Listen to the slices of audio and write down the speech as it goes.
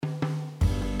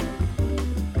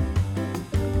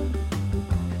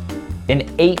In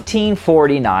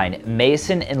 1849,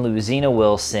 Mason and Louisina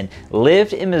Wilson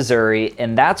lived in Missouri,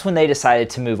 and that's when they decided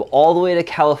to move all the way to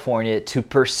California to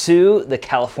pursue the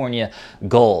California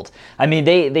gold. I mean,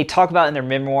 they talk about in their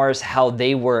memoirs how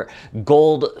they were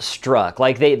gold struck.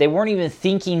 Like they weren't even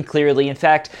thinking clearly. In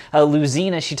fact,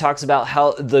 Louisina, she talks about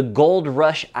how the gold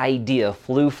rush idea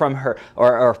flew from her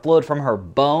or flowed from her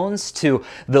bones to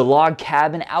the log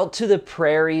cabin out to the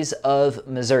prairies of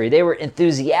Missouri. They were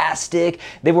enthusiastic.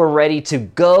 They were ready to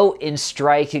go and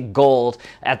strike gold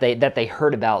that they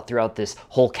heard about throughout this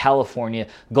whole California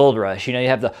gold rush. You know, you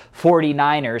have the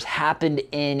 49ers happened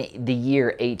in the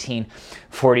year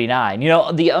 1849. You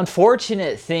know, the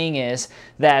unfortunate thing is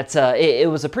that it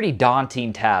was a pretty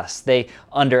daunting task. They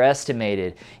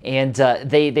underestimated, and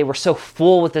they were so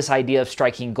full with this idea of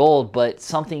striking gold, but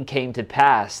something came to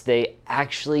pass. They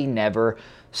actually never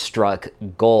struck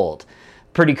gold.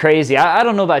 Pretty crazy. I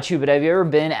don't know about you, but have you ever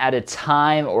been at a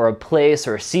time or a place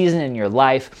or a season in your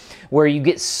life where you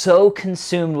get so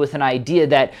consumed with an idea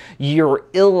that your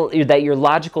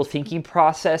logical thinking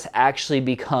process actually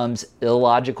becomes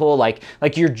illogical? Like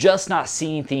you're just not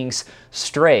seeing things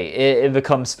straight. It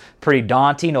becomes pretty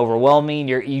daunting, overwhelming.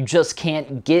 You just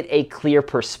can't get a clear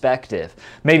perspective.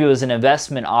 Maybe it was an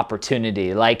investment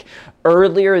opportunity. Like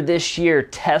earlier this year,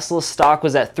 Tesla stock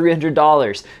was at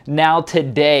 $300. Now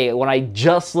today, when I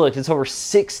just looked, it's over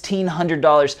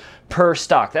 $1,600 per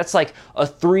stock. That's like a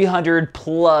 300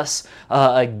 plus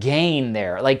gain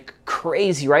there. Like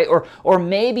crazy, right? Or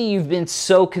maybe you've been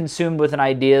so consumed with an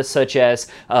idea such as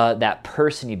that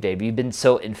person you dated. You've been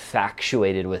so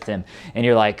infatuated with them, and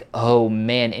you're like, oh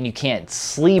man, and you can't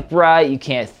sleep right, you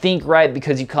can't think right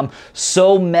because you become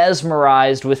so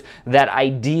mesmerized with that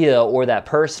idea or that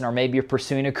person, or maybe you're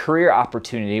pursuing a career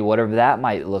opportunity, whatever that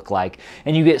might look like,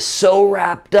 and you get so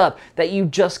wrapped up that you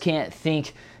just can't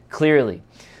think clearly.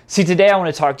 See, today I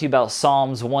want to talk to you about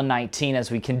Psalms 119 as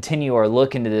we continue our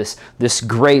look into this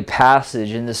great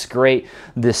passage and this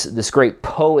great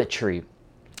poetry.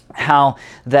 How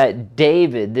that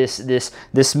David,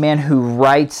 this man who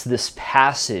writes this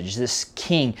passage, this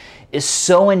king, is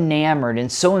so enamored and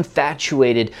so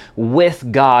infatuated with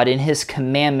God and His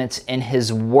commandments and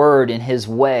His word and His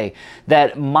way,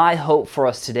 that my hope for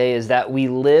us today is that we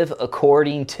live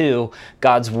according to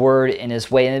God's word and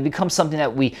His way, and it becomes something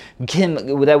that we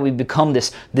become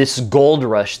this gold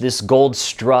rush, this gold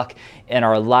struck in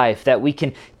our life, that we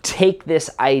can take this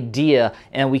idea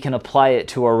and we can apply it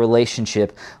to our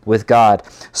relationship with God.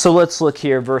 So let's look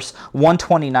here, verse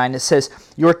 129. It says,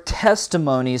 "Your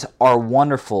testimonies are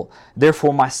wonderful,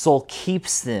 therefore my soul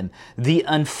keeps them. The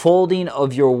unfolding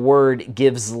of your word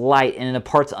gives light and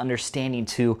imparts understanding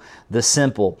to the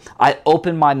simple. I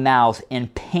open my mouth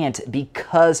and pant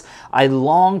because I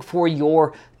long for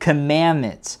your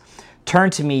commandments.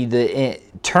 Turn to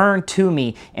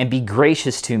me and be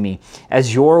gracious to me,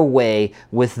 as your way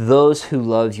with those who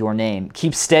love your name.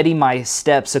 Keep steady my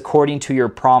steps according to your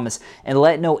promise, and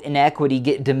let no iniquity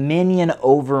get dominion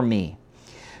over me.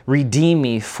 Redeem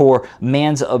me for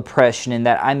man's oppression, and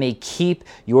that I may keep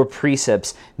your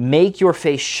precepts. Make your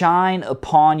face shine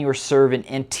upon your servant,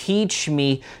 and teach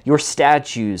me your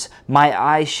statutes. My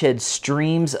eyes shed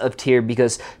streams of tears,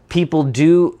 because people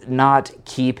do not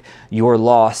keep your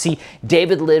law." See,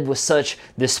 David lived with such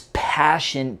this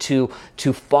passion to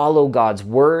follow God's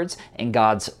words and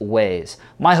God's ways.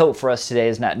 My hope for us today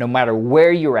is that no matter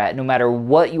where you're at, no matter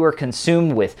what you are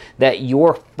consumed with, that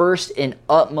your first and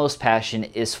utmost passion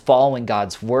is following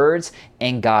God's words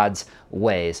and God's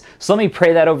ways. So let me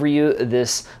pray that over you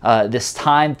this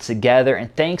time together,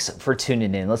 and thanks for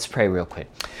tuning in. Let's pray real quick.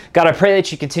 God, I pray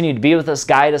that you continue to be with us,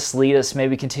 guide us, lead us. May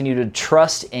we continue to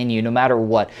trust in you no matter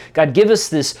what. God, give us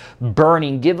this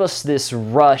burning, give us this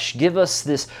rush, give us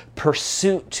this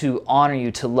pursuit to honor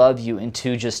you, to love you, and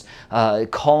to just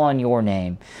call on your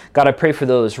name. God, I pray for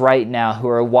those right now who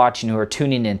are watching, who are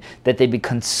tuning in, that they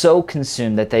become so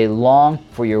consumed that they long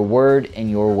for your word and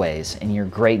your ways. In your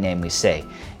great name we say,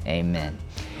 amen.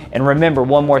 And remember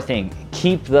one more thing,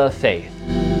 keep the faith.